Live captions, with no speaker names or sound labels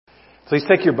Please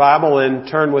take your Bible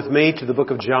and turn with me to the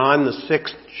book of John, the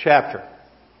 6th chapter.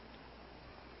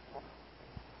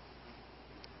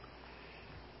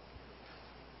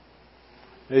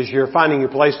 As you're finding your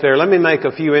place there, let me make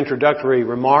a few introductory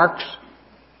remarks.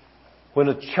 When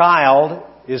a child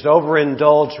is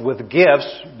overindulged with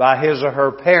gifts by his or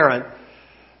her parent,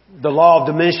 the law of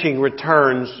diminishing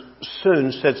returns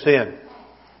soon sets in.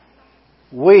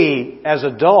 We, as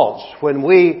adults, when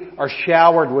we are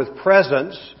showered with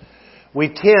presents, we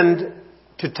tend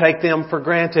to take them for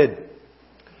granted.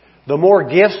 The more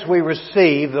gifts we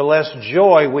receive, the less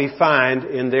joy we find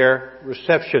in their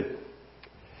reception.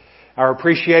 Our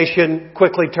appreciation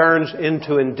quickly turns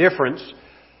into indifference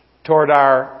toward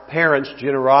our parents'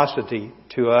 generosity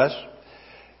to us.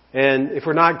 And if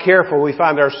we're not careful, we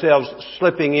find ourselves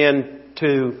slipping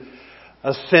into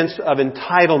a sense of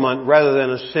entitlement rather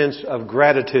than a sense of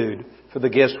gratitude for the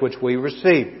gifts which we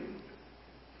receive.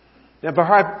 Now,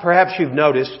 perhaps you've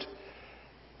noticed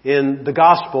in the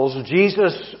Gospels,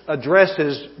 Jesus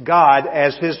addresses God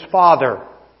as His Father.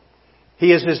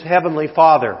 He is His Heavenly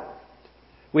Father.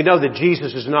 We know that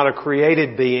Jesus is not a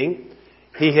created being.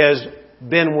 He has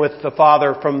been with the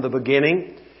Father from the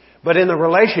beginning. But in the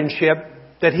relationship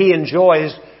that He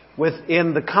enjoys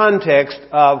within the context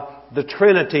of the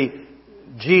Trinity,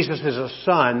 Jesus is a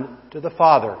Son to the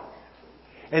Father.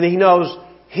 And He knows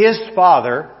His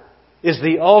Father is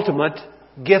the ultimate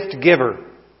gift giver.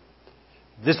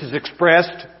 This is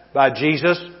expressed by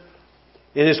Jesus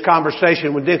in His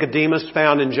conversation with Nicodemus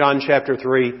found in John chapter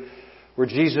 3, where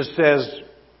Jesus says,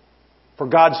 "For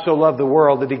God so loved the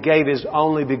world that He gave His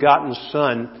only begotten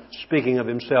Son," speaking of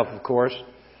Himself, of course,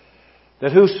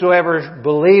 "that whosoever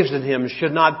believes in Him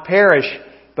should not perish,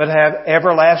 but have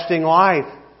everlasting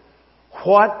life."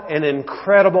 What an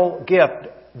incredible gift,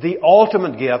 the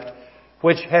ultimate gift,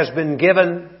 which has been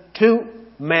given to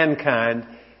mankind,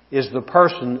 is the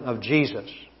person of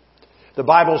Jesus. The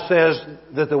Bible says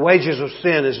that the wages of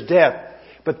sin is death,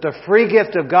 but the free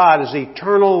gift of God is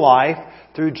eternal life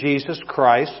through Jesus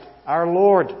Christ our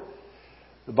Lord.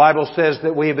 The Bible says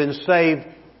that we have been saved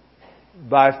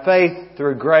by faith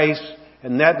through grace,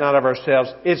 and that not of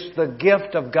ourselves. It's the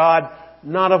gift of God,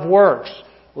 not of works,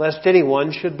 lest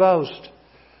anyone should boast.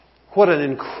 What an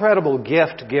incredible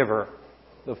gift giver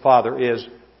the Father is.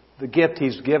 The gift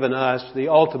He's given us, the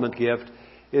ultimate gift,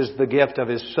 is the gift of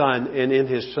His Son, and in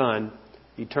His Son,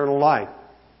 eternal life.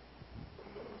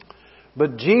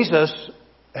 But Jesus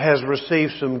has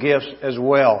received some gifts as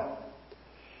well.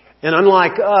 And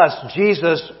unlike us,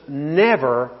 Jesus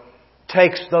never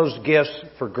takes those gifts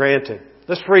for granted.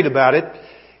 Let's read about it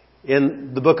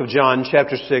in the book of John,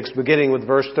 chapter 6, beginning with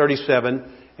verse 37,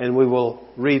 and we will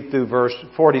read through verse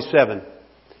 47.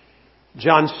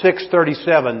 John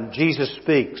 6:37, Jesus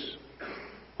speaks,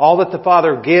 "All that the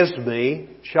Father gives me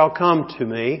shall come to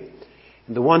me,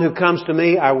 and the one who comes to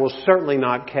me I will certainly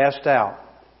not cast out.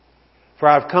 For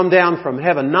I have come down from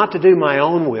heaven not to do my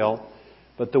own will,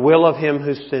 but the will of Him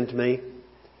who sent me.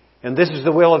 And this is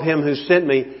the will of Him who sent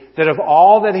me, that of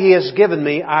all that He has given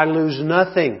me I lose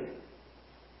nothing,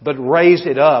 but raise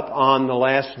it up on the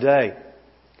last day.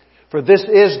 For this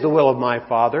is the will of my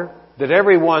Father, that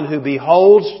everyone who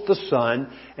beholds the Son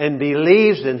and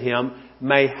believes in Him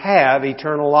may have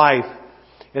eternal life.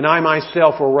 And I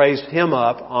myself will raise Him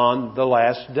up on the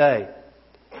last day."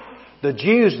 The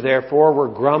Jews, therefore, were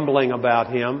grumbling about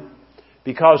Him,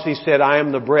 because He said, "I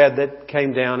am the bread that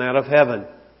came down out of heaven."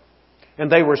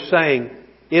 And they were saying,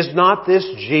 "Is not this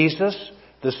Jesus,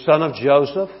 the son of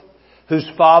Joseph, whose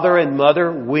father and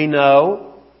mother we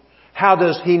know? How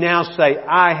does He now say,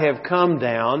 'I have come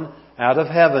down out of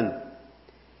heaven'?"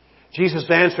 Jesus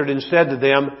answered and said to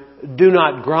them, "Do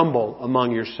not grumble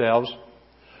among yourselves.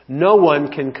 No one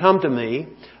can come to me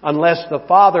unless the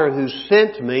Father who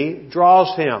sent me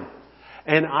draws him.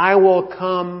 And I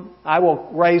will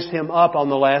raise him up on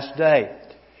the last day.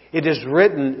 It is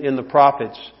written in the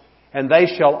prophets, and they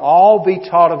shall all be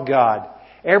taught of God.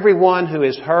 Everyone who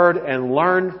has heard and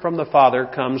learned from the Father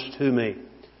comes to me.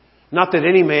 Not that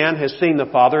any man has seen the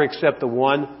Father except the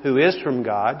one who is from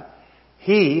God.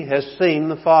 He has seen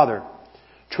the Father.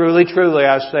 Truly, truly,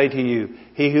 I say to you,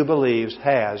 he who believes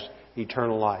has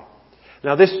eternal life."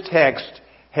 Now, this text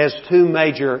has two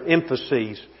major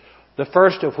emphases. The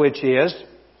first of which is,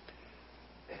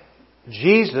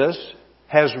 Jesus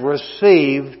has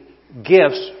received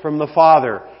gifts from the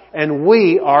Father, and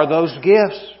we are those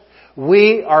gifts.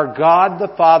 We are God the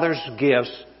Father's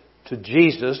gifts to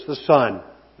Jesus the Son.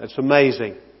 That's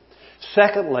amazing.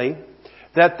 Secondly,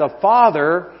 that the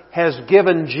Father has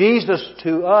given Jesus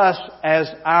to us as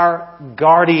our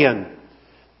guardian.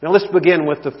 Now let's begin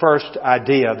with the first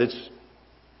idea that's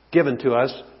given to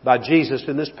us by Jesus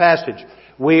in this passage.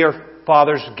 We are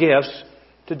Father's gifts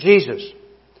to Jesus.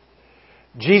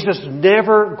 Jesus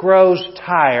never grows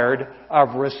tired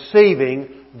of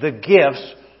receiving the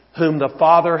gifts whom the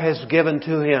Father has given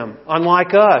to Him.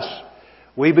 Unlike us,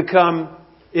 we become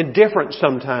indifferent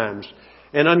sometimes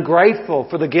and ungrateful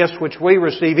for the gifts which we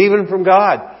receive, even from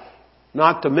God,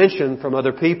 not to mention from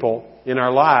other people in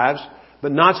our lives.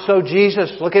 But not so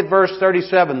Jesus. Look at verse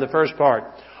 37, the first part.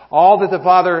 All that the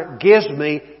Father gives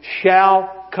me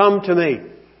shall come to me.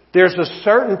 There's a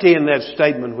certainty in that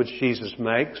statement which Jesus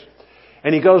makes.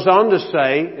 And He goes on to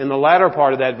say, in the latter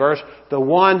part of that verse, the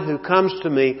one who comes to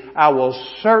me, I will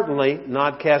certainly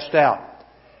not cast out.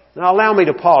 Now allow me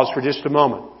to pause for just a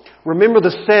moment. Remember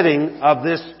the setting of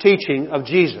this teaching of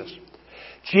Jesus.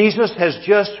 Jesus has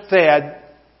just fed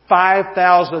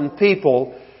 5,000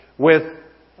 people with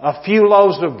a few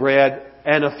loaves of bread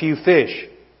and a few fish.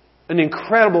 An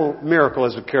incredible miracle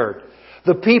has occurred.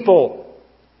 The people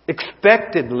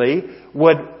expectedly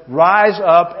would rise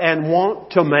up and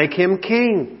want to make Him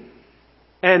king.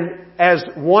 And as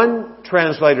one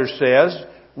translator says,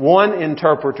 one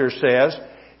interpreter says,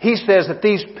 he says that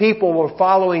these people were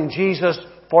following Jesus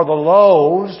for the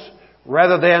loaves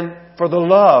rather than for the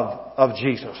love of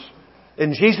Jesus.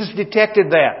 And Jesus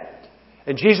detected that.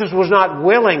 And Jesus was not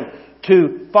willing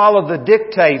to follow the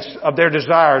dictates of their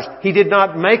desires. He did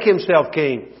not make Himself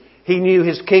king. He knew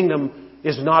His kingdom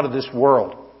is not of this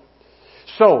world.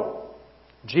 So,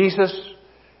 Jesus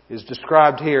is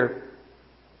described here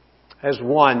as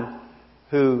one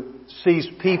who sees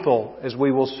people, as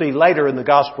we will see later in the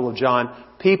Gospel of John,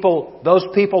 those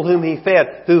people whom He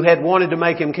fed, who had wanted to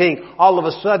make Him king, all of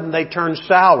a sudden they turned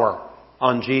sour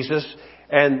on Jesus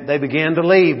and they began to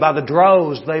leave. By the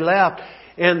droves they left.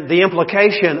 And the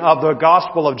implication of the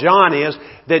Gospel of John is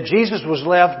that Jesus was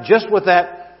left just with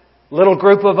that little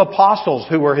group of apostles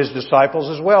who were His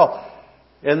disciples as well.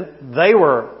 And they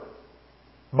were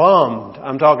bummed,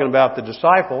 I'm talking about the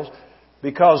disciples,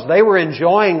 because they were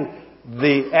enjoying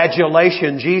the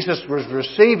adulation Jesus was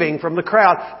receiving from the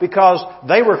crowd because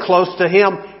they were close to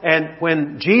Him. And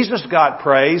when Jesus got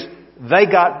praise, they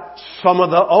got some of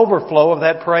the overflow of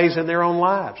that praise in their own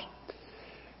lives.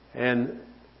 And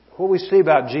what we see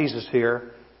about Jesus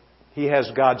here, He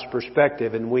has God's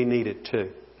perspective and we need it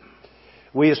too.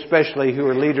 We especially who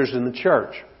are leaders in the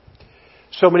church.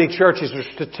 So many churches are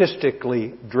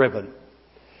statistically driven.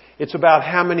 It's about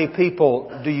how many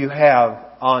people do you have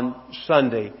on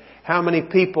Sunday? How many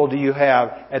people do you have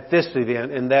at this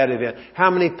event and that event?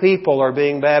 How many people are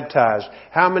being baptized?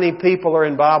 How many people are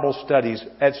in Bible studies,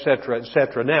 etc.,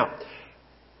 etc.? Now,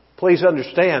 please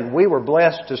understand, we were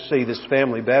blessed to see this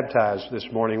family baptized this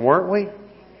morning, weren't we?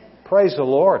 Praise the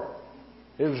Lord.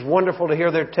 It was wonderful to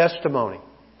hear their testimony.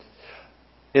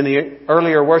 In the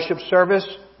earlier worship service,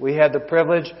 we had the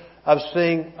privilege of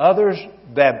seeing others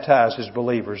baptized as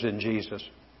believers in Jesus.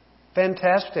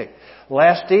 Fantastic.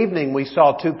 Last evening we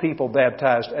saw 2 people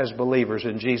baptized as believers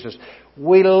in Jesus.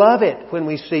 We love it when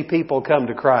we see people come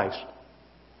to Christ.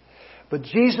 But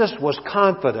Jesus was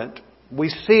confident. We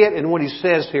see it in what He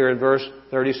says here in verse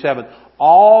 37.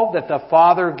 All that the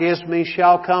Father gives me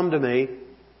shall come to me,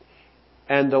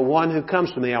 and the one who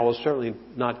comes to me I will certainly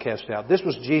not cast out. This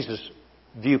was Jesus'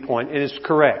 viewpoint, and it's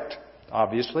correct,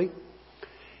 obviously.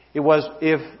 It was,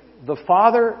 if the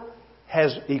Father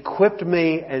has equipped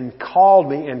me and called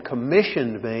me and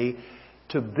commissioned me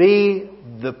to be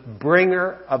the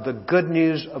bringer of the good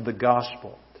news of the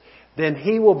gospel, then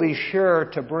He will be sure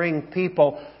to bring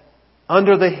people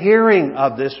under the hearing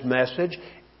of this message,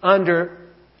 under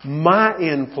my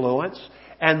influence,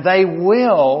 and they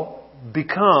will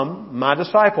become my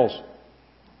disciples.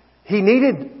 He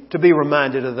needed to be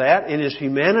reminded of that in His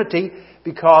humanity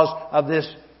because of this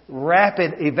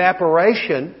rapid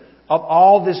evaporation of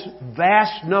all this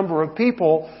vast number of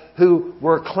people who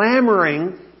were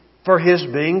clamoring for His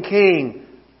being king.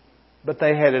 But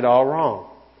they had it all wrong.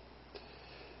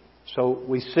 So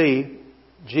we see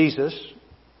Jesus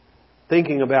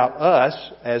thinking about us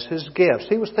as His gifts.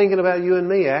 He was thinking about you and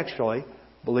me, actually,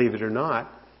 believe it or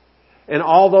not. And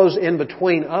all those in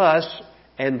between us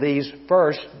and these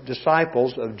first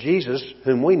disciples of Jesus,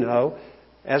 whom we know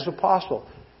as apostles.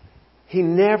 He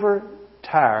never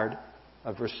tired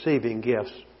of receiving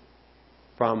gifts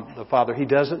from the Father. He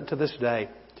doesn't to this day.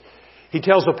 He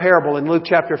tells a parable in Luke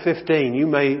chapter 15. You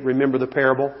may remember the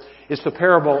parable. It's the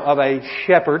parable of a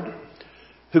shepherd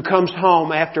who comes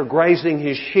home after grazing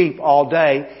his sheep all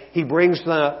day. He brings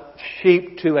the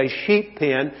sheep to a sheep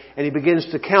pen and he begins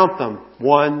to count them.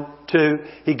 1, 2.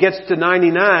 He gets to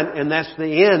 99 and that's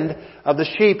the end of the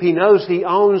sheep. He knows he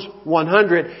owns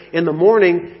 100. In the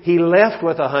morning he left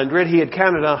with 100. He had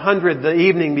counted 100 the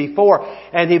evening before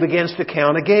and he begins to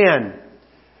count again.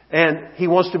 And he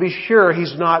wants to be sure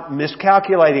he's not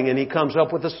miscalculating and he comes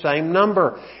up with the same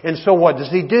number. And so what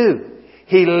does he do?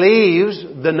 He leaves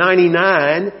the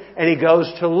 99 and he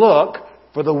goes to look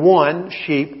for the one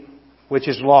sheep which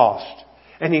is lost.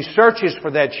 And he searches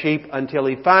for that sheep until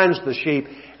he finds the sheep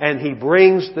and he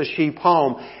brings the sheep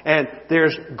home. And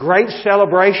there's great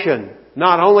celebration,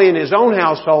 not only in his own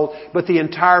household, but the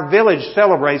entire village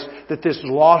celebrates that this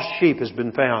lost sheep has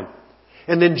been found.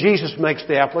 And then Jesus makes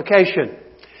the application.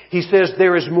 He says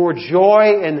there is more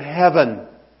joy in heaven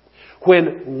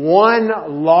when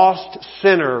one lost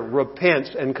sinner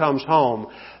repents and comes home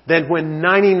than when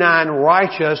 99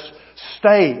 righteous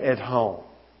stay at home.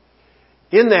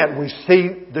 In that we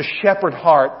see the shepherd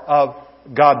heart of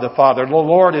God the Father. The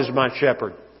Lord is my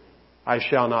shepherd. I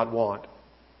shall not want.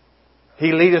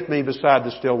 He leadeth me beside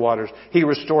the still waters. He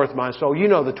restoreth my soul. You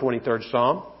know the 23rd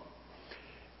Psalm.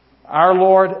 Our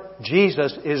Lord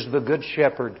Jesus is the good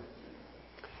shepherd.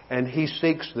 And He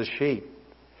seeks the sheep.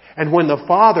 And when the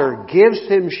Father gives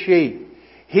Him sheep,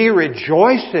 He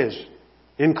rejoices.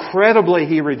 Incredibly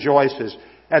He rejoices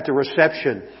at the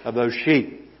reception of those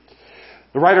sheep.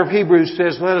 The writer of Hebrews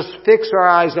says, let us fix our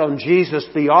eyes on Jesus,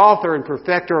 the author and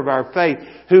perfecter of our faith,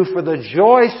 who for the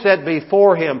joy set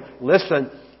before Him,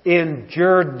 listen,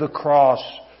 endured the cross,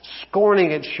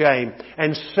 scorning its shame,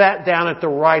 and sat down at the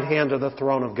right hand of the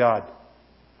throne of God.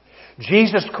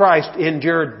 Jesus Christ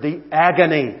endured the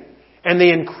agony and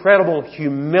the incredible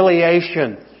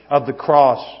humiliation of the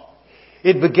cross.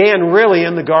 It began really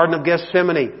in the Garden of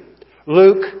Gethsemane.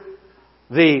 Luke,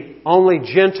 the only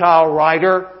Gentile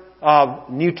writer of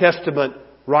New Testament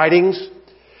writings,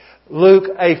 Luke,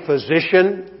 a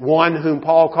physician, one whom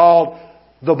Paul called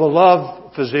the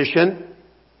beloved physician.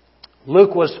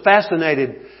 Luke was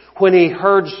fascinated when he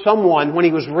heard someone, when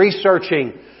he was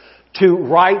researching to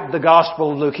write the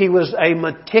Gospel of Luke. He was a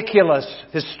meticulous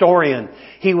historian.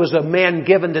 He was a man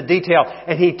given to detail.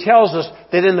 And he tells us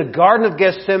that in the Garden of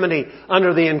Gethsemane,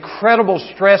 under the incredible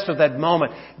stress of that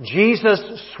moment, Jesus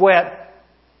sweat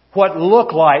what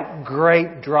looked like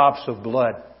great drops of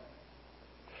blood.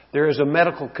 There is a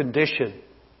medical condition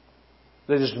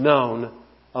that is known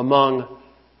among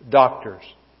doctors.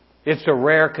 It's a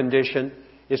rare condition.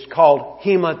 It's called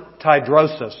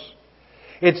hematidrosis.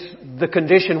 It's the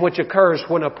condition which occurs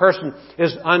when a person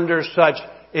is under such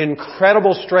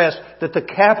incredible stress that the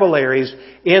capillaries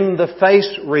in the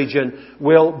face region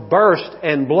will burst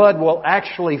and blood will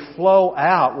actually flow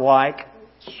out like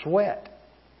sweat.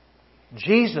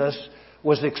 Jesus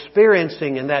was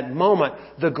experiencing in that moment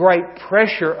the great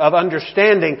pressure of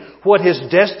understanding what His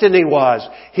destiny was.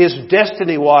 His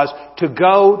destiny was to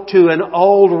go to an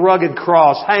old rugged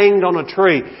cross hanged on a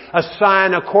tree, a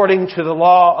sign according to the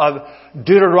law of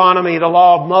Deuteronomy, the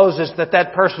law of Moses,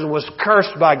 that person was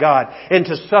cursed by God, and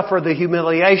to suffer the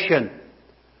humiliation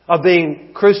of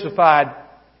being crucified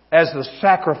as the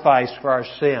sacrifice for our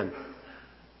sin,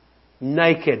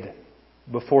 naked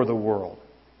before the world.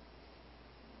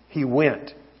 He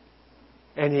went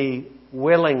and He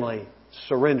willingly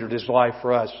surrendered His life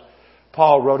for us.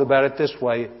 Paul wrote about it this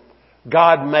way: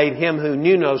 God made Him who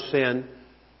knew no sin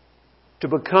to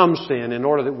become sin in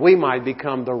order that we might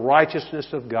become the righteousness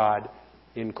of God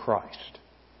in Christ.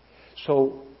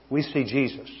 So we see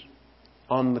Jesus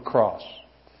on the cross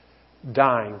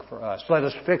dying for us. Let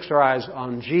us fix our eyes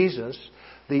on Jesus,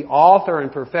 the author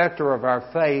and perfecter of our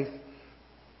faith,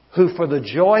 who for the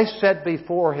joy set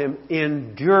before Him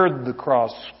endured the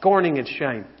cross, scorning its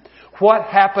shame. What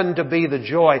happened to be the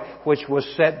joy which was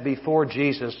set before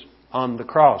Jesus on the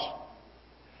cross?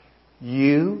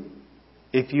 You,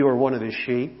 if you are one of His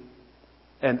sheep,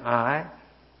 and I,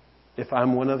 if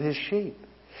I'm one of His sheep.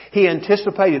 He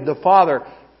anticipated the Father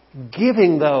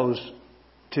giving those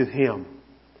to Him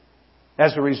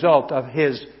as a result of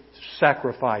His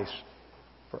sacrifice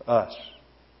for us.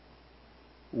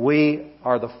 We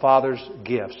are the Father's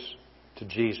gifts to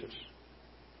Jesus.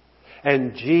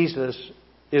 And Jesus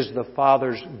is the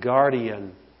Father's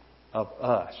guardian of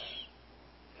us.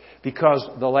 Because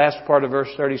the last part of verse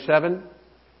 37,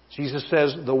 Jesus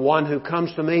says, the one who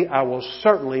comes to me, I will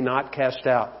certainly not cast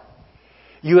out.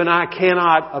 You and I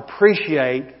cannot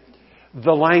appreciate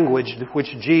the language which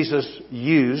Jesus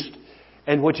used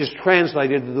and which is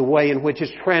translated the way in which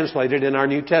it's translated in our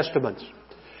New Testaments.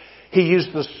 He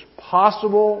used the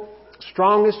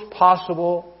strongest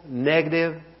possible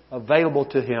negative available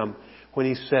to Him when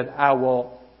He said, I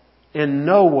will in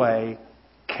no way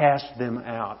cast them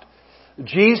out.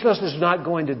 Jesus is not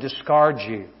going to discard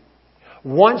you.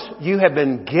 Once you have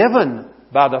been given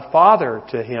by the Father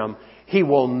to Him, He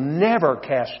will never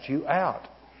cast you out.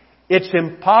 It's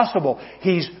impossible.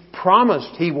 He's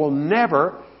promised He will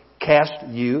never cast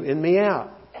you and me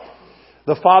out.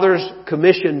 The Father's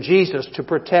commissioned Jesus to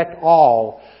protect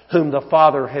all whom the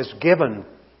Father has given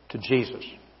to Jesus.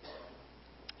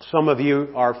 Some of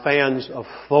you are fans of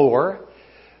Thor.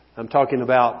 I'm talking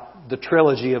about the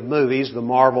trilogy of movies, the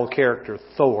Marvel character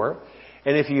Thor.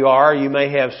 And if you are, you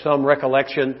may have some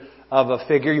recollection of a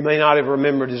figure. You may not have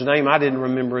remembered his name. I didn't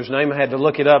remember his name. I had to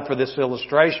look it up for this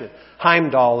illustration.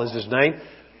 Heimdall is his name.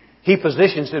 He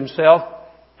positions himself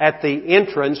at the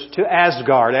entrance to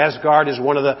Asgard. Asgard is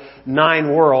one of the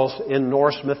 9 worlds in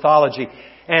Norse mythology.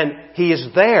 And he is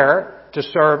there to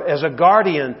serve as a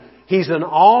guardian. He's an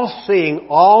all-seeing,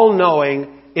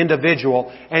 all-knowing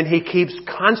individual. And he keeps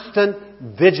constant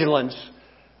vigilance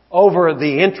over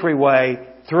the entryway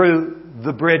through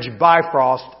the bridge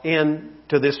Bifrost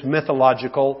into this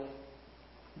mythological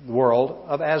world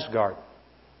of Asgard.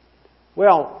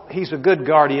 Well, he's a good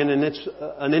guardian, and it's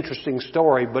an interesting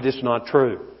story, but it's not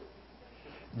true.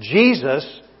 Jesus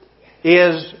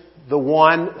is the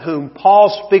one whom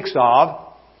Paul speaks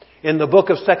of in the book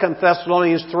of 2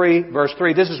 Thessalonians 3, verse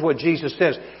 3. This is what Jesus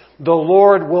says. The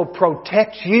Lord will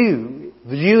protect you.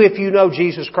 You, if you know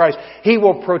Jesus Christ, He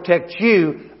will protect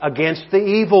you against the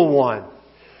evil one.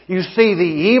 You see, the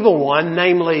evil one,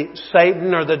 namely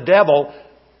Satan or the devil,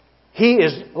 he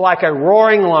is like a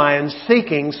roaring lion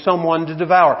seeking someone to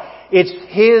devour. It's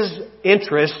his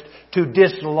interest to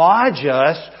dislodge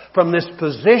us from this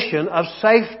position of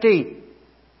safety,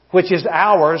 which is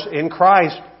ours in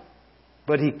Christ.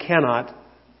 But he cannot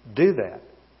do that.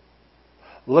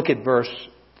 Look at verse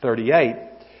 38.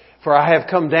 For I have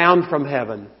come down from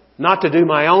heaven, not to do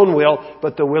my own will,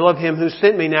 but the will of Him who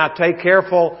sent me. Now take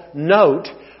careful note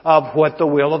of what the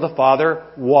will of the Father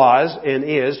was and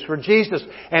is for Jesus.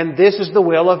 And this is the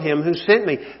will of Him who sent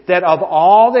me, that of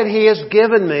all that He has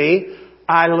given me,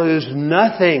 I lose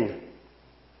nothing.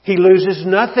 He loses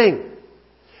nothing.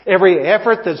 Every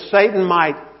effort that Satan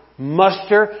might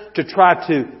muster to try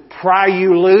to pry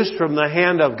you loose from the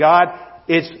hand of God,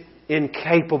 it's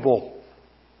incapable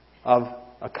of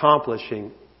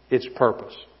accomplishing its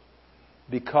purpose.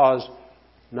 Because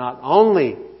not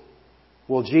only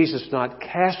will Jesus not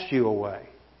cast you away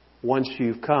once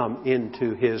you've come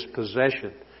into His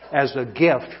possession as a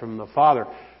gift from the Father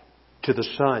to the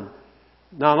Son.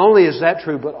 Not only is that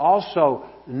true, but also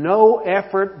no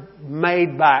effort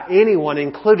made by anyone,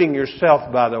 including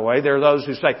yourself, by the way. There are those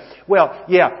who say, well,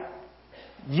 yeah,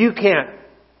 you can't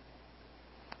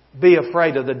be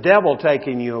afraid of the devil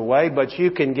taking you away, but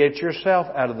you can get yourself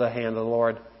out of the hand of the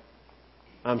Lord.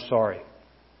 I'm sorry.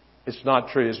 It's not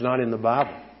true. It's not in the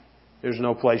Bible. There's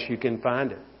no place you can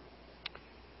find it.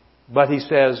 But He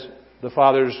says the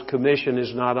Father's commission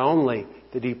is not only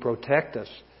that He protect us,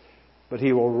 but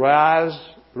He will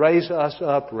raise us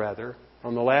up,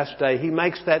 on the last day. He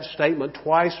makes that statement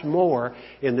twice more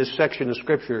in this section of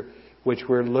Scripture which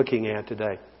we're looking at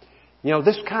today. You know,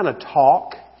 this kind of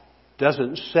talk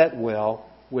doesn't set well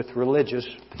with religious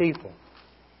people.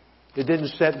 It didn't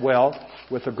set well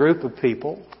with a group of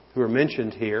people who are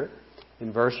mentioned here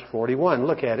in verse 41.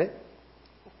 Look at it.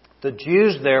 The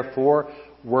Jews, therefore,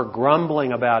 were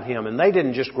grumbling about Him. And they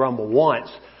didn't just grumble once.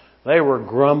 They were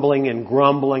grumbling and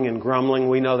grumbling and grumbling.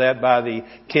 We know that by the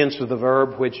tense of the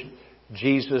verb, which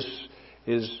Jesus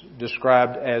is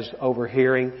described as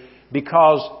overhearing.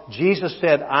 Because Jesus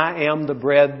said, I am the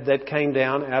bread that came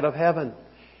down out of heaven.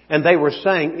 And they were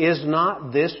saying, is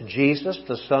not this Jesus,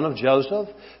 the son of Joseph,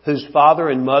 whose father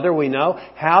and mother we know?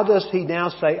 How does He now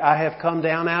say, I have come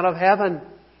down out of heaven?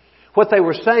 What they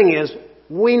were saying is,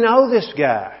 we know this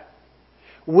guy.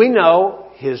 We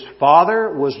know his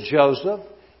father was Joseph,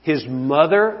 his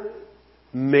mother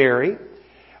Mary.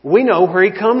 We know where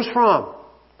he comes from.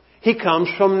 He comes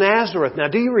from Nazareth. Now,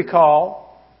 do you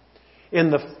recall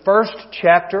in the first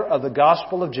chapter of the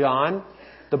Gospel of John,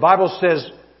 the Bible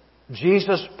says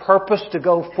Jesus purposed to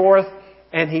go forth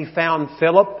and He found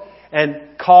Philip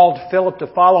and called Philip to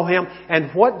follow Him.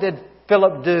 And what did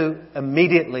Philip do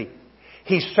immediately?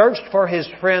 He searched for his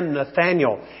friend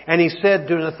Nathanael, and he said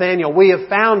to Nathanael, we have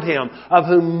found him of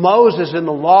whom Moses and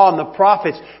the law and the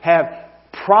prophets have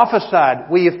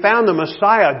prophesied. We have found the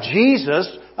Messiah,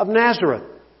 Jesus of Nazareth.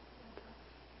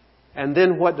 And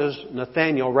then what does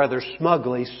Nathanael rather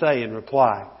smugly say in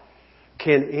reply?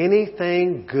 Can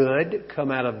anything good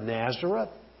come out of Nazareth?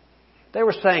 They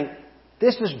were saying,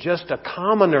 this is just a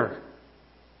commoner.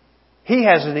 He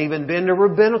hasn't even been to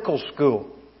rabbinical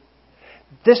school.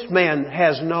 This man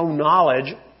has no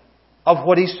knowledge of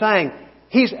what he's saying.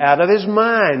 He's out of his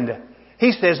mind.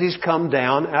 He says he's come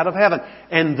down out of heaven.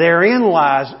 And therein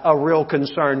lies a real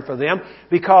concern for them,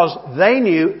 because they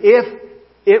knew if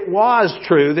it was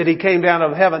true that he came down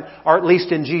out of heaven, or at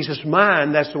least in Jesus'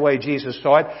 mind, that's the way Jesus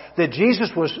saw it, that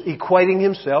Jesus was equating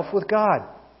himself with God.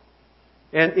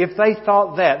 And if they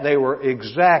thought that, they were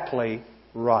exactly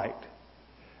right.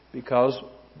 Because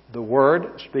the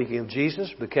Word, speaking of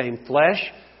Jesus, became flesh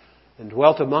and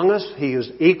dwelt among us. He is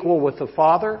equal with the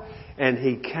Father, and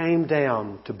He came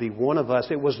down to be one of us.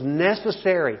 It was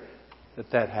necessary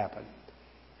that happened.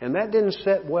 And that didn't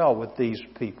sit well with these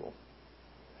people.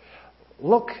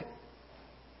 Look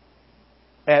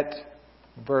at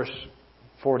verse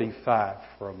 45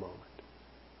 for a moment.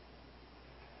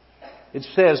 It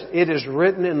says, "It is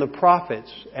written in the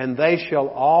prophets, and they shall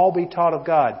all be taught of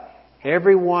God.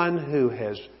 Everyone who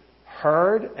has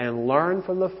heard and learned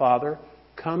from the Father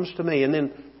comes to me." And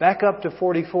then back up to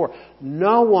 44.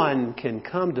 "No one can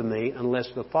come to me unless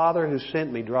the Father who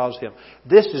sent me draws him."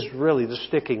 This is really the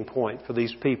sticking point for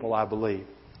these people, I believe.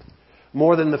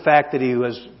 More than the fact that he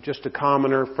was just a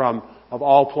commoner from, of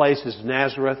all places,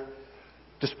 Nazareth.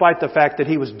 Despite the fact that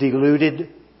he was deluded,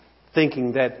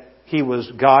 thinking that he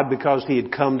was God because he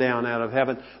had come down out of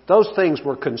heaven. Those things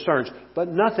were concerns, but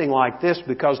nothing like this,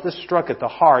 because this struck at the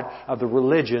heart of the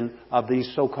religion of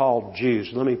these so-called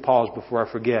Jews. Let me pause before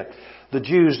I forget. The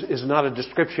Jews is not a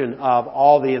description of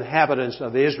all the inhabitants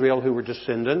of Israel who were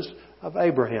descendants of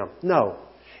Abraham. No.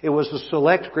 It was a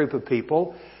select group of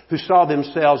people who saw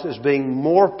themselves as being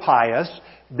more pious,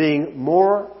 being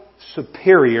more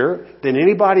superior than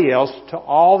anybody else to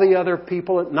all the other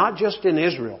people, not just in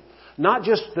Israel, not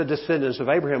just the descendants of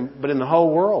Abraham, but in the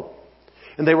whole world.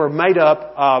 And they were made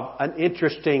up of an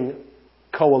interesting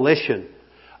coalition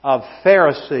of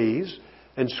Pharisees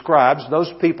and scribes.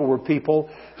 Those people were people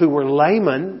who were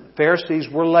laymen. Pharisees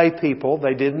were lay people.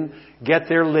 They didn't get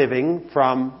their living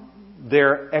from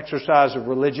their exercise of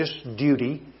religious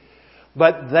duty.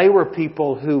 But they were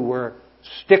people who were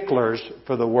sticklers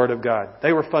for the Word of God.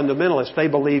 They were fundamentalists. They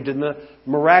believed in the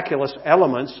miraculous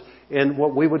elements in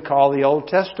what we would call the Old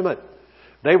Testament.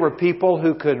 They were people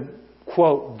who could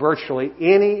quote virtually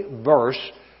any verse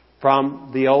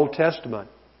from the Old Testament.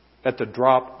 At the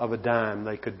drop of a dime,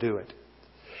 they could do it.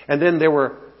 And then there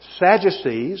were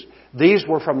Sadducees. These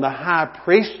were from the high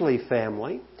priestly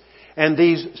family. And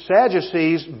these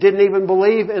Sadducees didn't even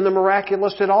believe in the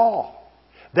miraculous at all.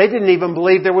 They didn't even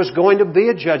believe there was going to be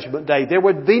a judgment day. There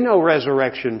would be no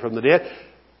resurrection from the dead,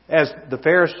 as the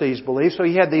Pharisees believed. So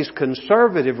you had these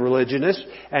conservative religionists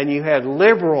and you had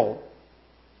liberal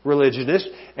religionists,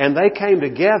 and they came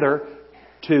together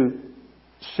to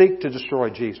seek to destroy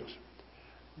Jesus.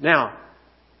 Now,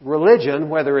 religion,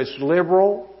 whether it's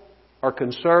liberal or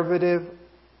conservative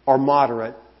or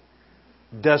moderate,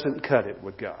 doesn't cut it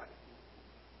with God.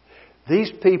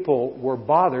 These people were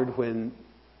bothered when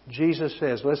Jesus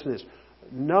says, listen to this,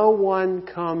 no one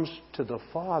comes to the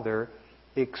Father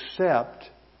except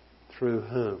through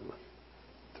whom?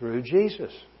 Through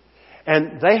Jesus.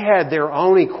 And they had their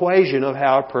own equation of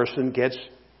how a person gets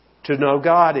to know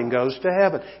God and goes to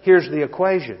heaven. Here's the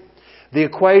equation. The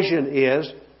equation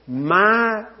is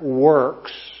my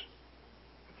works,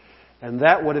 and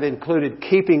that would have included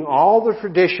keeping all the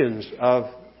traditions of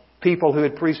people who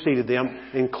had preceded them,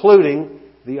 including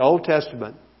the Old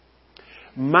Testament.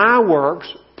 My works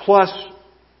plus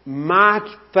my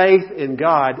faith in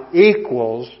God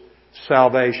equals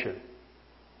salvation.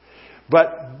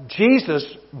 But Jesus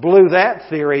blew that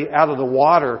theory out of the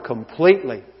water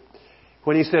completely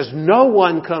when He says, no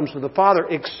one comes to the Father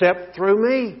except through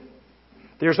me.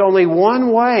 There's only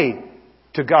one way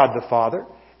to God the Father,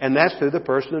 and that's through the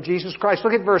person of Jesus Christ.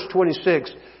 Look at verse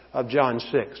 26 of John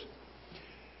 6.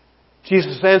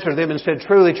 Jesus answered them and said,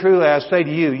 truly, truly, I say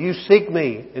to you, you seek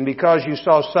me, and because you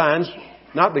saw signs,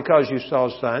 not because you saw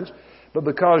signs, but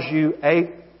because you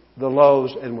ate the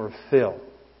loaves and were filled.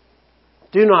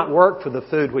 Do not work for the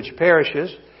food which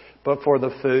perishes, but for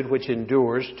the food which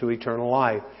endures to eternal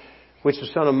life, which the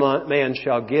Son of Man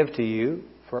shall give to you,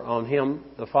 for on Him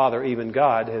the Father, even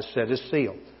God, has set His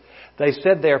seal. They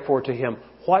said therefore to Him,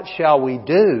 what shall we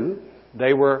do?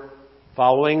 They were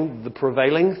following the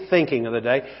prevailing thinking of the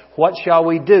day. What shall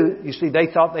we do? You see, they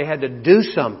thought they had to do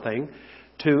something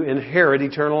to inherit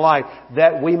eternal life,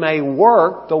 that we may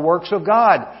work the works of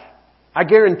God. I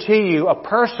guarantee you, a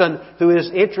person who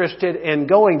is interested in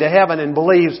going to heaven and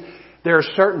believes there are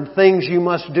certain things you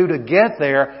must do to get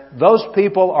there, those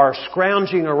people are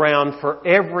scrounging around for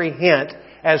every hint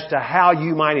as to how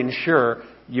you might ensure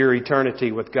your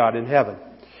eternity with God in heaven.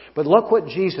 But look what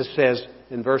Jesus says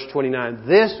in verse 29.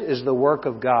 This is the work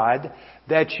of God,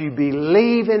 that you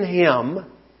believe in Him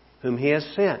whom He has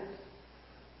sent.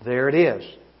 There it is.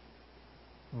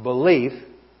 Belief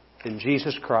in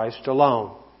Jesus Christ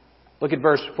alone. Look at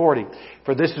verse 40.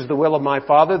 For this is the will of my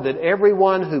Father, that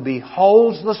everyone who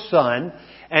beholds the Son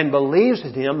and believes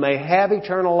in Him may have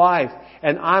eternal life,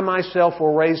 and I myself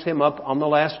will raise him up on the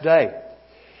last day.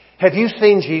 Have you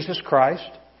seen Jesus Christ?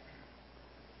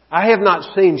 I have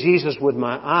not seen Jesus with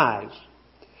my eyes.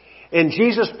 And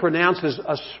Jesus pronounces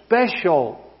a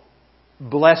special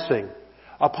blessing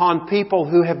upon people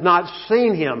who have not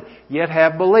seen Him, yet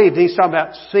have believed. He's talking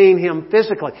about seeing Him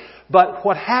physically. But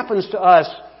what happens to us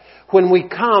when we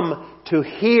come to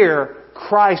hear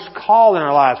Christ's call in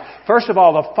our lives? First of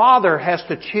all, the Father has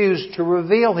to choose to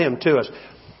reveal Him to us.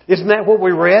 Isn't that what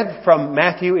we read from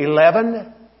Matthew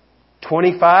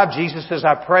 11:25? Jesus says,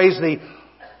 I praise Thee,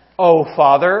 O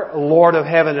Father, Lord of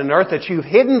heaven and earth, that You've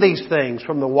hidden these things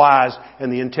from the wise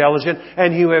and the intelligent,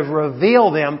 and You have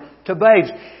revealed them to babes.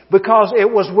 Because it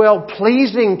was well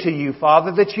pleasing to You,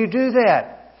 Father, that You do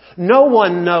that. No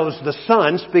one knows the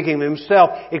Son, speaking of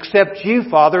Himself, except You,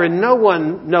 Father, and no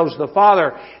one knows the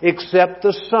Father except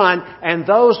the Son, and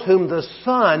those whom the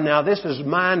Son, now this is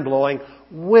mind-blowing,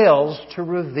 wills to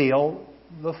reveal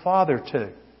the Father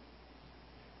to.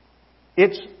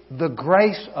 It's the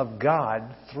grace of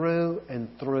God through and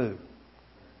through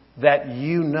that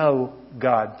you know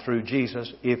God through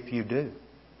Jesus if you do.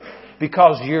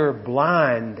 Because you're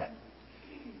blind.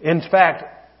 In fact,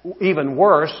 even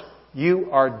worse, you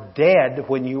are dead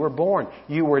when you were born.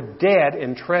 You were dead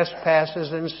in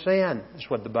trespasses and sin, is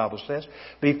what the Bible says,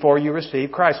 before you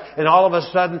received Christ. And all of a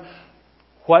sudden,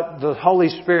 what the Holy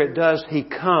Spirit does, He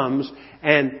comes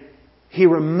and He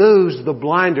removes the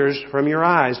blinders from your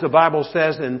eyes. The Bible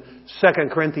says in 2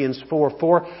 Corinthians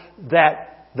 4:4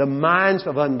 that the minds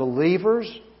of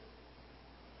unbelievers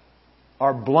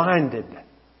are blinded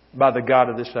by the god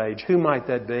of this age. Who might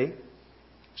that be?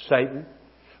 Satan.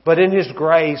 But in His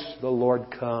grace, the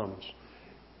Lord comes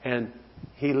and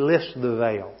He lifts the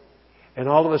veil. And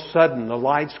all of a sudden, the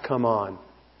lights come on.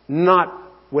 Not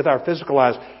with our physical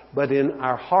eyes, but in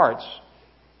our hearts.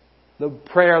 The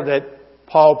prayer that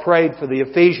Paul prayed for the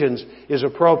Ephesians is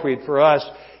appropriate for us.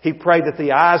 He prayed that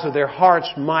the eyes of their hearts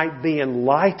might be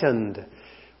enlightened.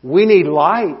 We need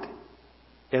light.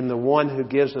 And the one who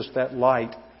gives us that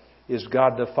light is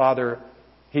God the Father.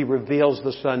 He reveals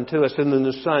the Son to us. And then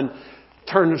the Son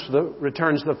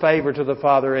returns the favor to the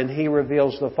Father, and He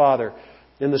reveals the Father.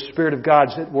 And the Spirit of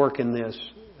God's at work in this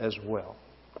as well.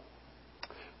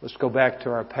 Let's go back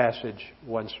to our passage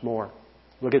once more.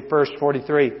 Look at verse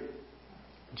 43.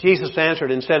 Jesus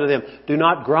answered and said to them, do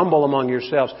not grumble among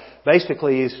yourselves.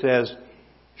 Basically, He says,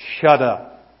 shut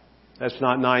up. That's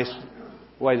not a nice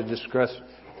way to discuss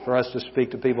for us to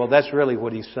speak to people. That's really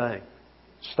what He's saying.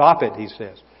 Stop it, He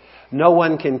says. No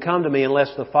one can come to Me unless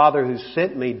the Father who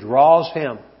sent Me draws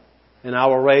him, and I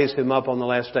will raise him up on the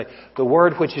last day. The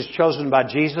word which is chosen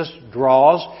by Jesus,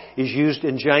 draws, is used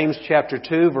in James chapter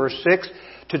 2, verse 6,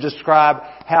 to describe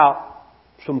how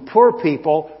some poor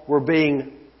people were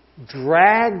being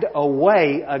dragged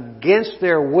away against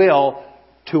their will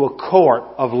to a court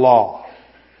of law.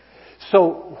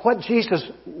 So what Jesus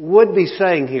would be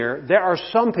saying here, there are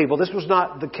some people, this was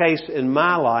not the case in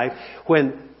my life,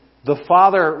 when the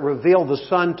Father revealed the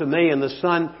Son to me and the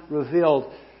Son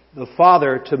revealed the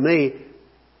Father to me,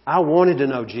 I wanted to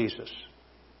know Jesus.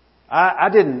 I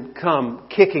didn't come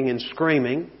kicking and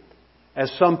screaming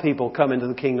as some people come into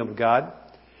the kingdom of God.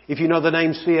 If you know the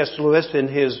name C.S. Lewis, in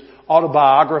his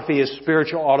autobiography, his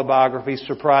spiritual autobiography,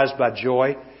 Surprised by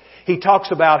Joy, he talks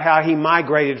about how he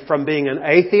migrated from being an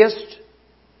atheist.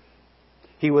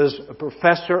 He was a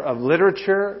professor of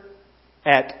literature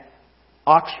at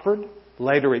Oxford,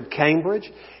 later at Cambridge.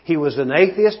 He was an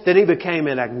atheist, then he became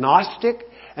an agnostic,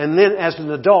 and then as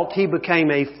an adult he became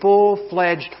a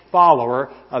full-fledged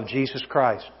follower of Jesus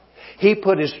Christ. He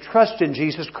put his trust in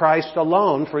Jesus Christ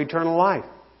alone for eternal life.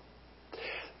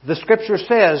 The Scripture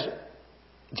says,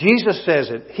 Jesus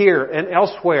says it here and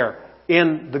elsewhere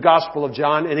in the Gospel of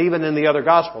John and even in the other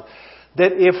Gospels,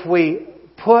 that if we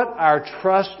put our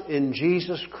trust in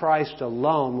Jesus Christ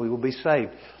alone, we will be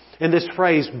saved. And this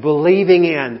phrase, believing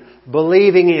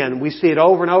in, we see it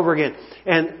over and over again.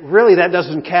 And really that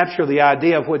doesn't capture the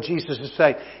idea of what Jesus is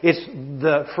saying. It's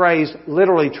the phrase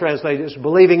literally translated as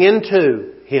believing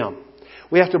into Him.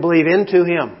 We have to believe into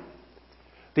Him.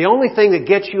 The only thing that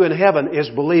gets you in heaven is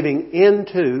believing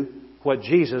into what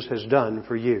Jesus has done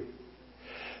for you.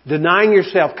 Denying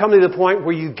yourself, coming to the point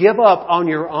where you give up on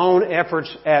your own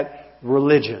efforts at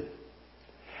religion.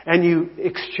 And you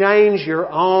exchange your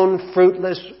own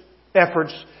fruitless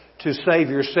efforts to save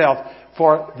yourself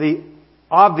for the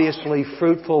obviously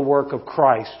fruitful work of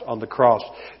Christ on the cross.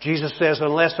 Jesus says,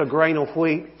 unless a grain of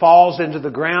wheat falls into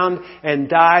the ground and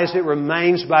dies, it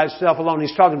remains by itself alone.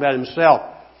 He's talking about Himself.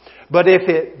 But if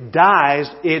it dies,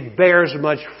 it bears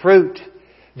much fruit.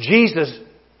 Jesus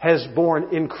has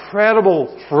borne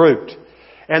incredible fruit.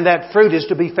 And that fruit is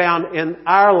to be found in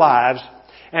our lives.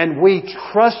 And we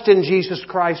trust in Jesus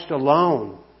Christ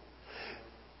alone.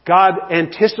 God,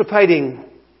 anticipating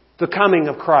the coming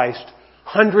of Christ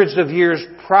hundreds of years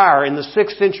prior, in the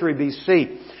 6th century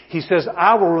BC, He says,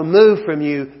 I will remove from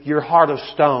you your heart of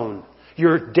stone,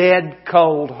 your dead,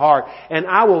 cold heart, and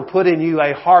I will put in you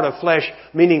a heart of flesh,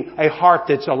 meaning a heart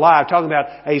that's alive, talking about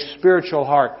a spiritual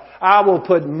heart. I will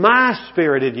put My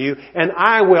Spirit in you, and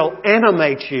I will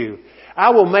animate you.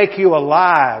 I will make you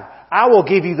alive. I will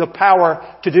give you the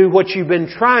power to do what you've been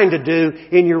trying to do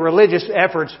in your religious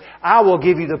efforts. I will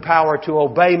give you the power to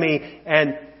obey Me,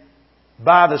 and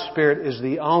by the Spirit is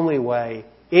the only way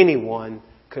anyone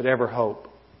could ever hope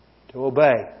to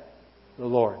obey the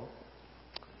Lord.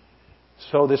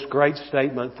 So this great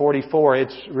statement, 44,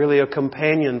 it's really a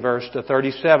companion verse to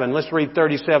 37. Let's read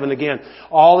 37 again.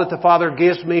 All that the Father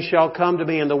gives Me shall come to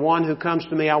Me, and the one who comes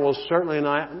to Me I will certainly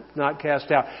not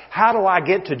cast out. How do I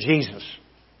get to Jesus?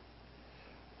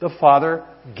 The Father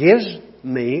gives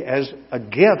me as a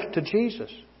gift to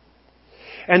Jesus.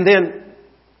 And then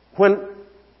when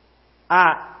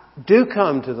I do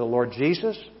come to the Lord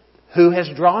Jesus, who has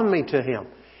drawn me to Him,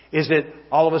 is it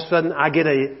all of a sudden I get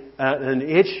an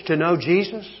itch to know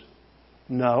Jesus?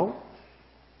 No.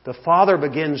 The Father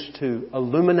begins to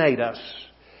illuminate us,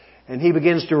 and He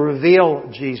begins to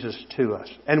reveal Jesus to us.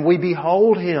 And we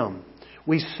behold Him.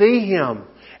 We see Him.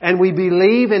 And we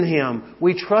believe in Him.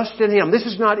 We trust in Him. This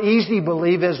is not easy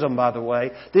believism, by the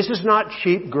way. This is not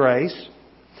cheap grace.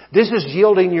 This is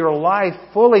yielding your life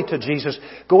fully to Jesus.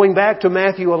 Going back to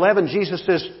Matthew 11, Jesus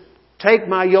says, take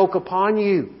My yoke upon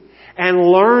you and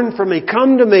learn from Me.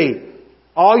 Come to Me,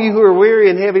 all you who are weary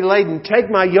and heavy laden.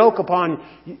 Take My yoke upon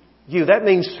you. That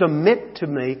means submit to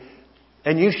Me,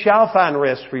 and you shall find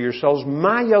rest for your souls.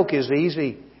 My yoke is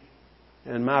easy,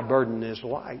 and My burden is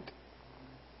light.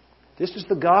 This is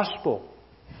the gospel.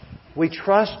 We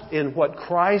trust in what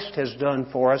Christ has done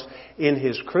for us in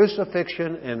His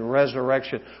crucifixion and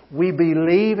resurrection. We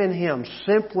believe in Him,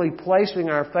 simply placing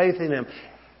our faith in Him.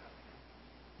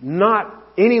 Not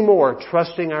anymore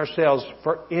trusting ourselves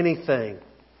for anything,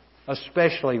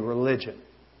 especially religion,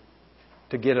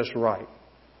 to get us right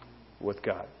with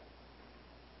God.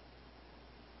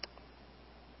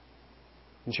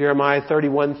 In Jeremiah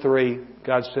 31:3,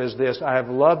 God says this, I have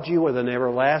loved you with an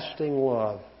everlasting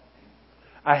love.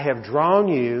 I have drawn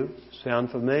you,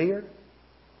 sound familiar?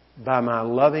 By My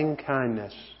loving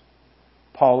kindness.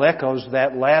 Paul echoes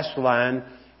that last line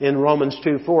in Romans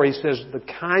 2:4. He says, the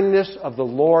kindness of the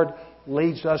Lord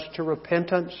leads us to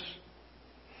repentance.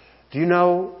 Do you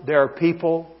know there are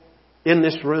people in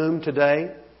this room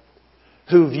today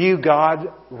who view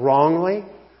God wrongly?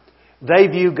 They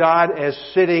view God as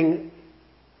sitting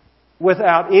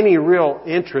without any real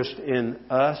interest in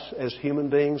us as human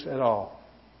beings at all.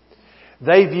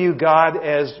 They view God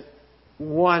as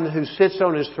one who sits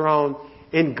on His throne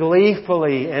and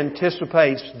gleefully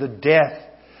anticipates the death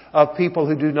of people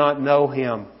who do not know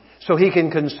Him, so He can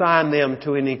consign them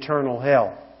to an eternal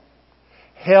hell.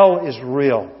 Hell is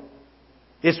real.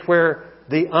 It's where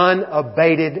the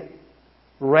unabated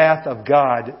wrath of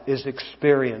God is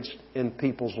experienced in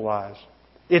people's lives.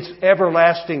 It's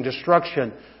everlasting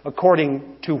destruction,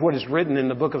 according to what is written in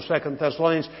the book of 2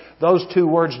 Thessalonians. Those two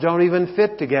words don't even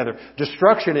fit together.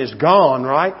 Destruction is gone,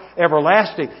 right?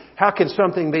 Everlasting. How can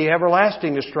something be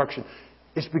everlasting destruction?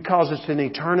 It's because it's in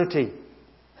eternity.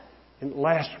 It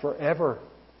lasts forever.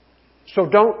 So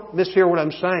don't mishear what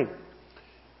I'm saying.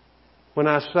 When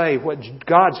I say what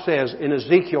God says in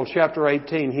Ezekiel chapter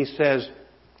 18, He says,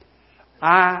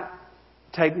 I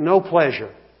take no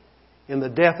pleasure in the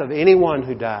death of anyone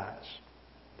who dies.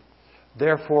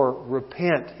 Therefore,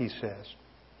 repent, He says,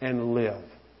 and live.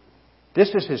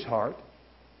 This is His heart.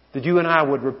 That you and I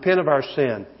would repent of our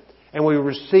sin and we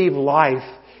receive life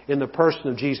in the person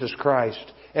of Jesus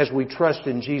Christ as we trust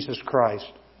in Jesus Christ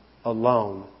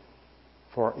alone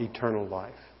for eternal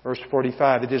life. Verse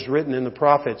 45, it is written in the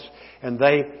prophets, and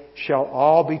they shall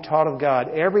all be taught of God.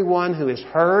 Everyone who has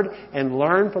heard and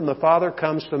learned from the Father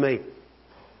comes to Me.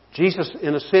 Jesus,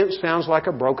 in a sense, sounds like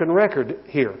a broken record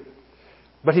here.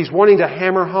 But He's wanting to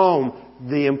hammer home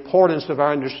the importance of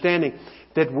our understanding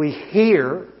that we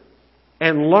hear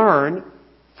and learn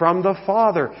from the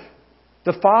Father.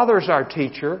 The Father's our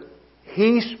teacher.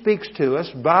 He speaks to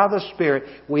us by the Spirit.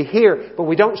 We hear, but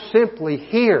we don't simply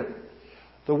hear.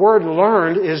 The word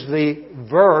learned is the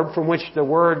verb from which the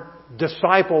word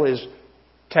disciple is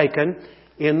taken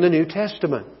in the New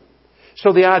Testament.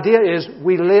 So the idea is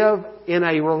we live in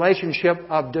a relationship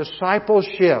of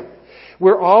discipleship.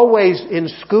 We're always in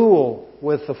school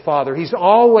with the Father. He's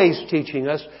always teaching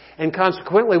us, and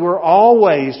consequently we're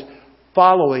always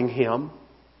following Him.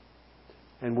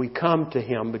 And we come to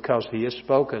Him because He has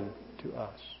spoken to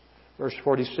us. Verse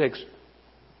 46,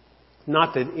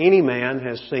 not that any man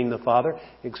has seen the Father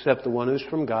except the one who's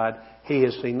from God. He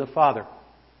has seen the Father.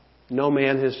 No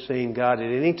man has seen God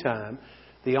at any time.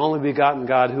 The only begotten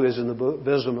God who is in the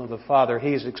bosom of the Father,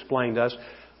 He has explained us.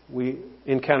 We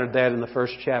encountered that in the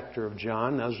first chapter of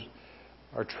John. Those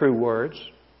are true words.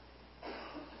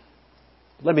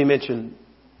 Let me mention,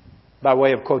 by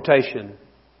way of quotation,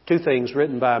 two things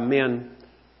written by men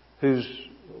whose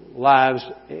lives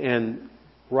and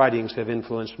writings have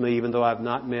influenced me, even though I've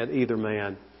not met either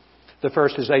man. The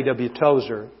first is A.W.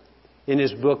 Tozer in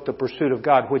his book, The Pursuit of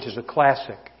God, which is a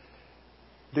classic.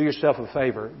 Do yourself a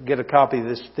favor, get a copy of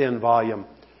this thin volume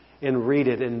and read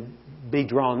it and be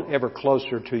drawn ever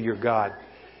closer to your God.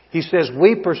 He says,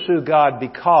 we pursue God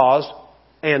because,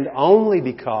 and only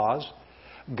because,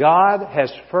 God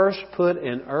has first put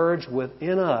an urge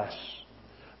within us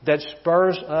that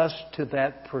spurs us to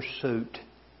that pursuit.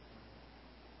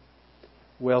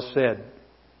 Well said,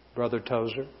 Brother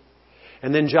Tozer.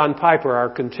 And then John Piper, our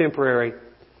contemporary,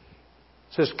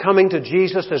 says, coming to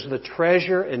Jesus as the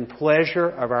treasure and pleasure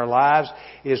of our lives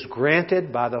is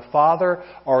granted by the Father,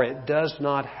 or it does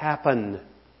not happen.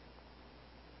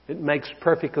 It makes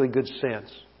perfectly good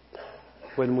sense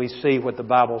when we see what the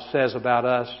Bible says about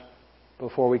us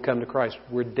before we come to Christ.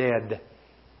 We're dead.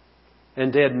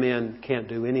 And dead men can't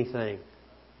do anything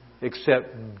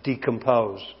except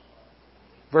decompose.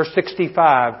 Verse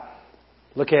 65,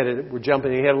 look at it. We're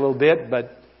jumping ahead a little bit,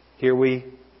 but here we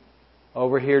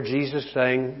overhear Jesus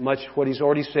saying much what He's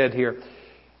already said here.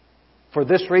 For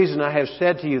this reason I have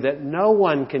said to you that no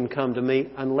one can come to me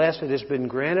unless it has been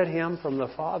granted him from the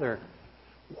Father.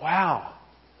 Wow.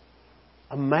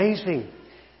 Amazing.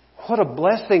 What a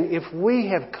blessing if we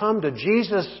have come to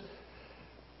Jesus.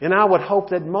 And I would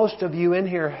hope that most of you in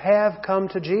here have come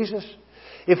to Jesus.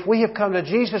 If we have come to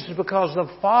Jesus, it's because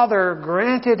the Father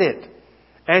granted it.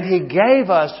 And He gave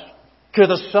us to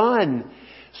the Son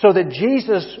so that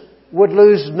Jesus would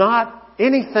lose not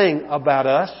anything about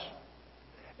us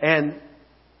and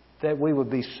that we would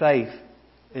be safe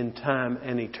in time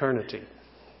and eternity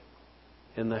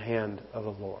in the hand of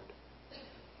the Lord.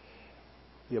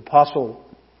 The Apostle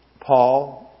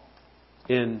Paul,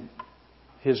 in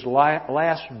his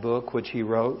last book, which he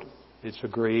wrote, it's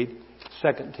agreed,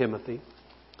 2 Timothy,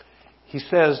 he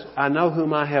says, I know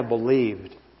whom I have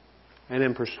believed and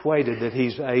am persuaded that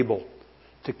He's able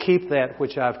to keep that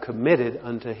which I've committed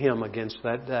unto Him against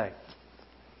that day.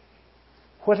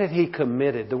 What had he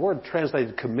committed? The word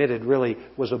translated committed really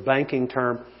was a banking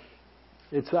term.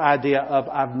 It's the idea of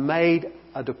I've made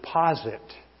a deposit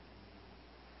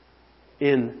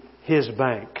in His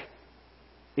bank,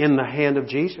 in the hand of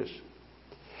Jesus.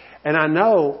 And I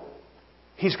know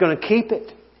He's going to keep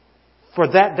it for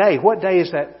that day. What day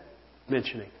is that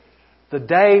mentioning? The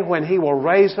day when He will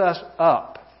raise us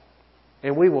up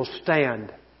and we will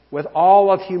stand with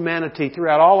all of humanity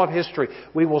throughout all of history.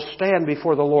 We will stand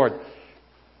before the Lord.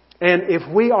 And if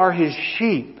we are His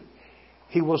sheep,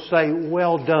 He will say,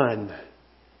 well done.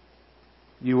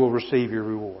 You will receive your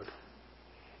reward.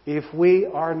 If we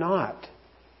are not,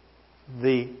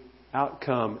 the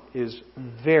outcome is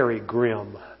very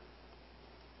grim.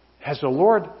 Has the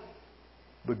Lord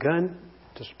begun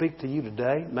to speak to you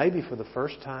today? Maybe for the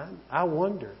first time? I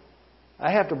wonder.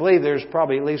 I have to believe there's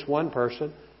probably at least one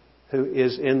person who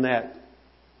is in that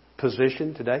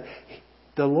position today.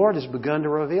 The Lord has begun to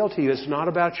reveal to you it's not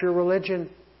about your religion.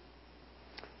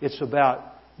 It's about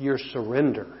your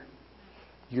surrender.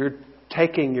 You're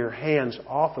taking your hands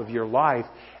off of your life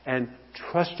and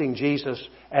trusting Jesus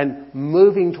and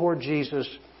moving toward Jesus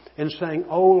and saying,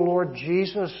 oh Lord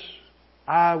Jesus,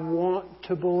 I want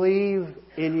to believe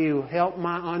in You. Help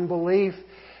my unbelief.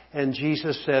 And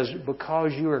Jesus says,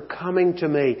 because you are coming to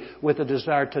me with a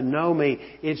desire to know me,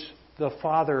 it's the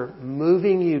Father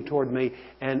moving you toward me.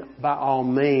 And by all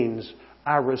means,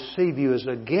 I receive you as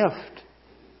a gift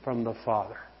from the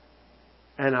Father.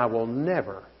 And I will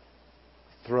never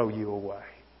throw you away.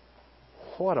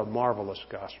 What a marvelous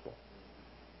gospel.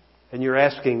 And you're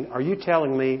asking, are you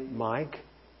telling me, Mike,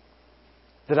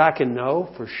 that I can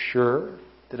know for sure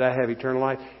that I have eternal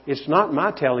life? It's not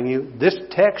my telling you. This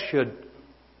text should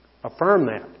affirm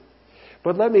that.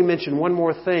 But let me mention one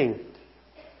more thing.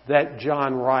 that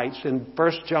John writes. In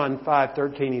 1 John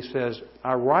 5:13 he says,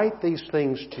 I write these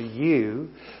things to you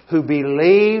who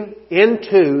believe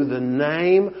into the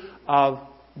name of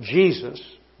Jesus,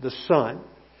 the Son,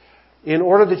 in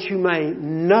order that you may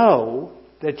know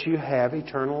that you have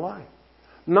eternal life.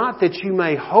 Not that you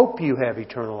may hope you have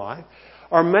eternal life,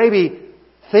 or maybe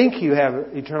think you have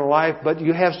eternal life, but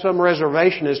you have some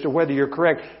reservation as to whether you're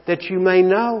correct, that you may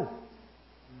know.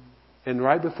 And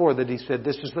right before that he said,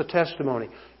 this is the testimony.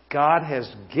 God has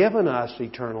given us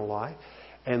eternal life,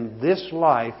 and this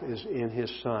life is in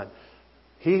His Son.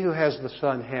 He who has the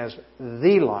Son has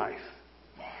the life.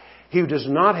 He who does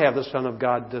not have the Son of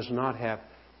God does not have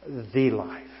the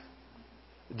life.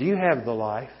 Do you have the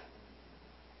life?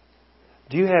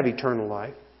 Do you have eternal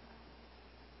life?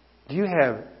 Do you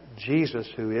have Jesus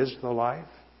who is the life?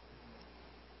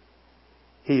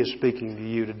 He is speaking to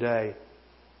you today.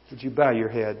 Would you bow your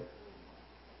head?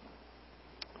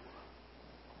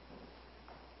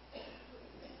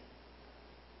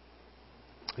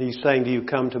 He's saying to you,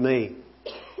 come to me,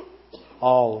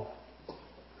 all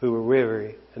who are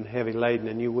weary and heavy laden,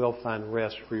 and you will find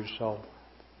rest for your soul.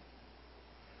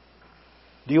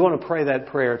 Do you want to pray that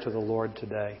prayer to the Lord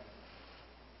today?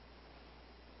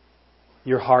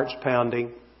 Your heart's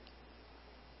pounding.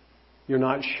 You're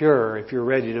not sure if you're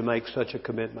ready to make such a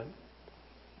commitment.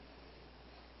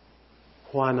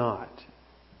 Why not?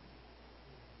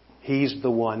 He's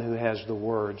the one who has the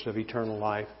words of eternal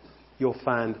life. You'll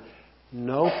find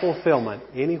no fulfillment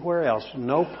anywhere else,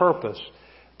 no purpose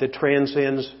that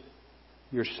transcends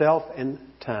yourself and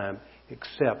time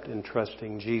except in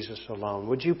trusting Jesus alone.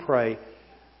 Would you pray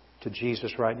to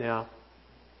Jesus right now?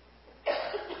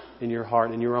 In your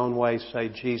heart, in your own way, say,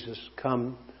 Jesus,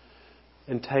 come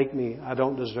and take me. I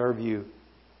don't deserve you.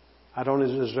 I don't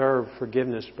deserve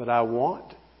forgiveness, but I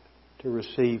want to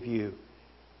receive you.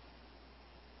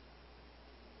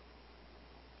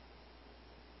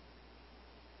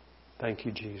 Thank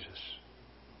you, Jesus.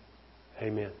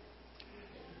 Amen.